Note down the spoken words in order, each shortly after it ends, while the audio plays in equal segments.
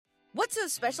What's so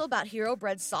special about Hero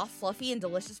Bread's soft, fluffy, and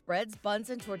delicious breads, buns,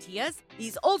 and tortillas?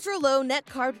 These ultra-low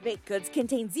net-carb baked goods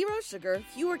contain zero sugar,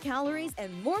 fewer calories,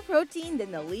 and more protein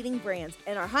than the leading brands,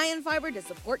 and are high in fiber to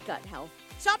support gut health.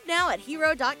 Shop now at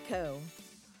Hero.co.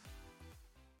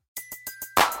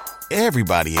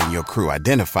 Everybody in your crew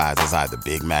identifies as either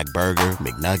Big Mac Burger,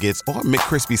 McNuggets, or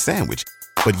McCrispy Sandwich.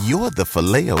 But you're the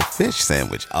Filet-O-Fish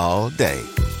Sandwich all day.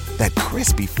 That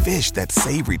crispy fish, that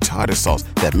savory tartar sauce,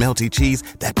 that melty cheese,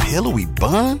 that pillowy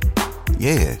bun.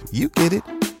 Yeah, you get it.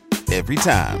 Every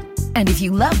time. And if you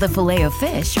love the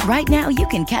Filet-O-Fish, right now you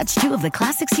can catch two of the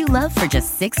classics you love for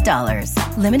just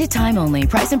 $6. Limited time only.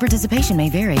 Price and participation may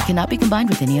vary. Cannot be combined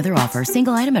with any other offer.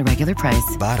 Single item at regular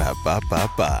price.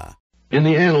 Ba-da-ba-ba-ba. In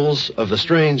the annals of the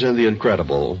strange and the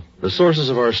incredible, the sources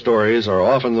of our stories are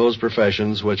often those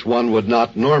professions which one would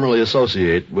not normally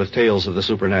associate with tales of the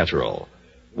supernatural.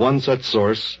 One such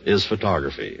source is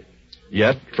photography.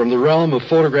 Yet, from the realm of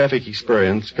photographic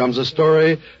experience comes a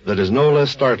story that is no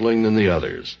less startling than the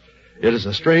others. It is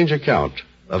a strange account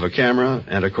of a camera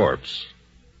and a corpse.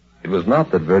 It was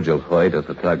not that Virgil Hoyt, a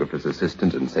photographer's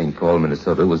assistant in St. Paul,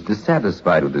 Minnesota, was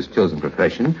dissatisfied with his chosen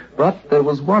profession, but there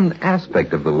was one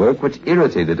aspect of the work which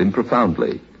irritated him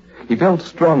profoundly. He felt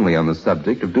strongly on the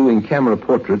subject of doing camera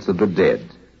portraits of the dead.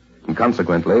 And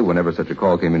consequently, whenever such a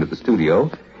call came into the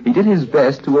studio, he did his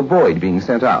best to avoid being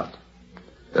sent out.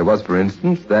 There was, for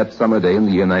instance, that summer day in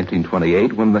the year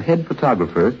 1928 when the head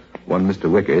photographer, one Mr.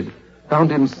 Wickard,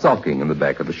 found him sulking in the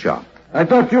back of the shop. I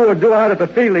thought you were due out at the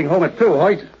fielding home at 2,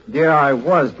 Hoyt. Yeah, I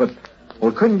was, but...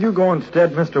 Well, couldn't you go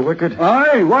instead, Mr. Wickard?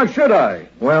 Aye, why should I?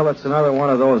 Well, it's another one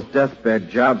of those deathbed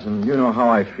jobs, and you know how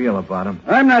I feel about them.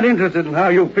 I'm not interested in how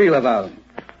you feel about them.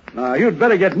 Now, you'd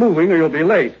better get moving or you'll be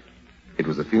late. It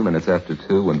was a few minutes after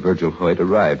 2 when Virgil Hoyt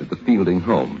arrived at the Fielding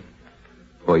home.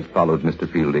 Hoyt followed Mr.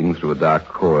 Fielding through a dark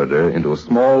corridor into a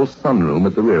small sunroom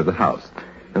at the rear of the house.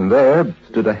 And there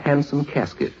stood a handsome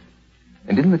casket.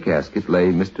 And in the casket lay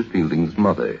Mr. Fielding's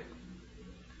mother.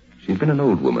 She'd been an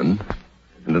old woman,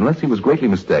 and unless he was greatly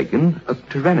mistaken, a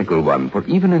tyrannical one, for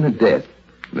even in her death,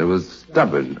 there was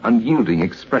stubborn, unyielding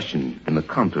expression in the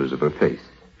contours of her face.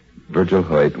 Virgil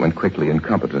Hoyt went quickly and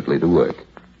competently to work.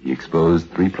 He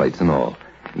exposed 3 plates in all.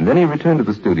 And then he returned to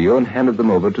the studio and handed them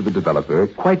over to the developer,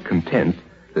 quite content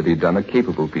that he'd done a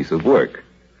capable piece of work.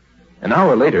 An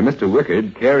hour later, Mr.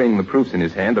 Wickard, carrying the proofs in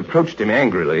his hand, approached him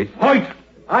angrily. Hoyt!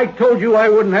 I told you I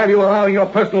wouldn't have you allowing your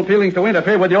personal feelings to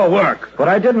interfere with your work. But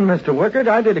I didn't, Mr. Wickard.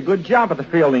 I did a good job at the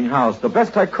Fielding house, the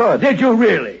best I could. Did you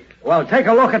really? Well, take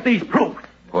a look at these proofs.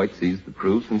 Hoyt seized the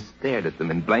proofs and stared at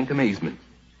them in blank amazement.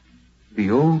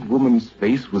 The old woman's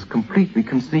face was completely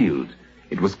concealed.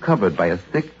 It was covered by a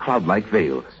thick, cloud-like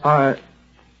veil. I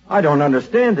don't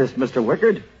understand this, Mr.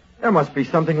 Wickard. There must be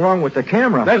something wrong with the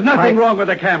camera. There's nothing wrong with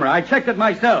the camera. I checked it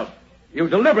myself. You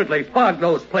deliberately fogged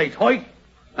those plates, Hoyt.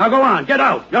 Now go on, get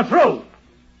out. You're through.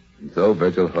 And so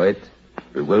Virgil Hoyt,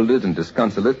 bewildered and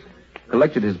disconsolate,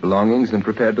 collected his belongings and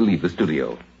prepared to leave the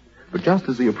studio. But just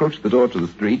as he approached the door to the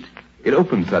street, it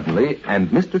opened suddenly, and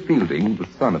Mr. Fielding, the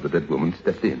son of the dead woman,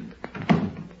 stepped in.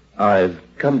 I've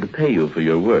come to pay you for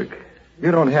your work. You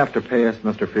don't have to pay us,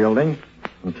 Mr. Fielding,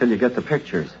 until you get the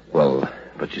pictures. Well,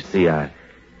 but you see, I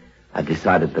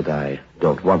decided that I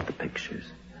don't want the pictures.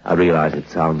 I realize it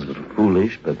sounds a little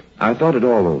foolish, but I thought it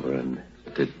all over, and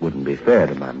it wouldn't be fair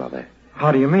to my mother.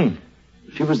 How do you mean?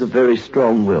 She was a very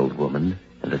strong-willed woman,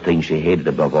 and the thing she hated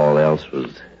above all else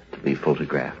was to be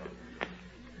photographed.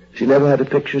 She never had a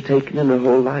picture taken in her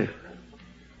whole life.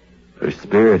 Her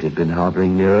spirit had been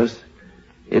hovering near us.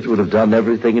 It would have done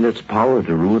everything in its power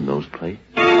to ruin those plates.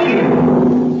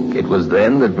 It was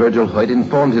then that Virgil Hoyt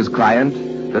informed his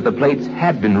client that the plates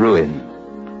had been ruined.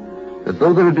 That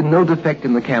though there had been no defect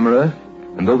in the camera,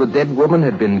 and though the dead woman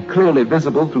had been clearly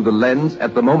visible through the lens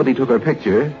at the moment he took her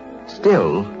picture,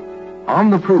 still, on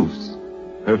the proofs,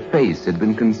 her face had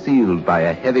been concealed by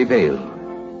a heavy veil.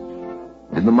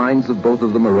 And in the minds of both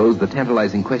of them arose the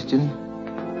tantalizing question,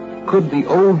 could the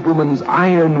old woman's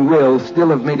iron will still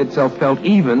have made itself felt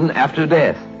even after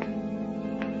death?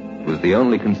 It was the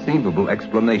only conceivable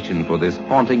explanation for this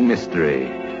haunting mystery.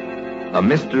 A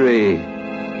mystery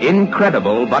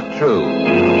incredible but true.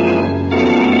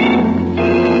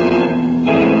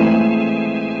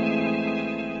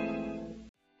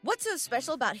 What's so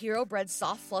special about Hero Bread's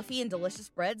soft, fluffy, and delicious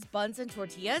breads, buns, and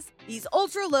tortillas? These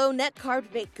ultra-low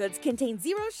net-carb baked goods contain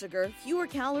zero sugar, fewer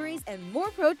calories, and more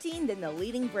protein than the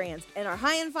leading brands, and are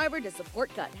high in fiber to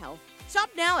support gut health. Shop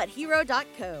now at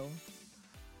Hero.co.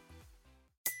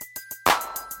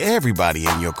 Everybody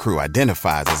in your crew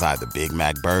identifies as either Big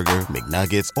Mac Burger,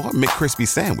 McNuggets, or McCrispy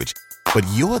Sandwich. But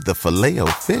you're the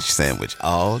Filet-O-Fish Sandwich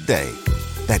all day.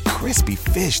 That crispy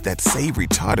fish, that savory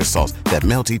tartar sauce, that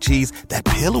melty cheese, that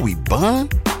pillowy bun.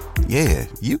 Yeah,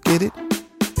 you get it.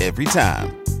 Every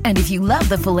time. And if you love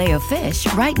the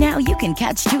Filet-O-Fish, right now you can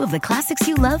catch two of the classics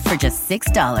you love for just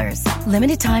 $6.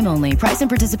 Limited time only. Price and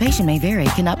participation may vary.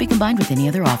 Cannot be combined with any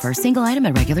other offer. Single item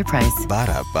at regular price.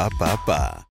 Ba-da-ba-ba-ba.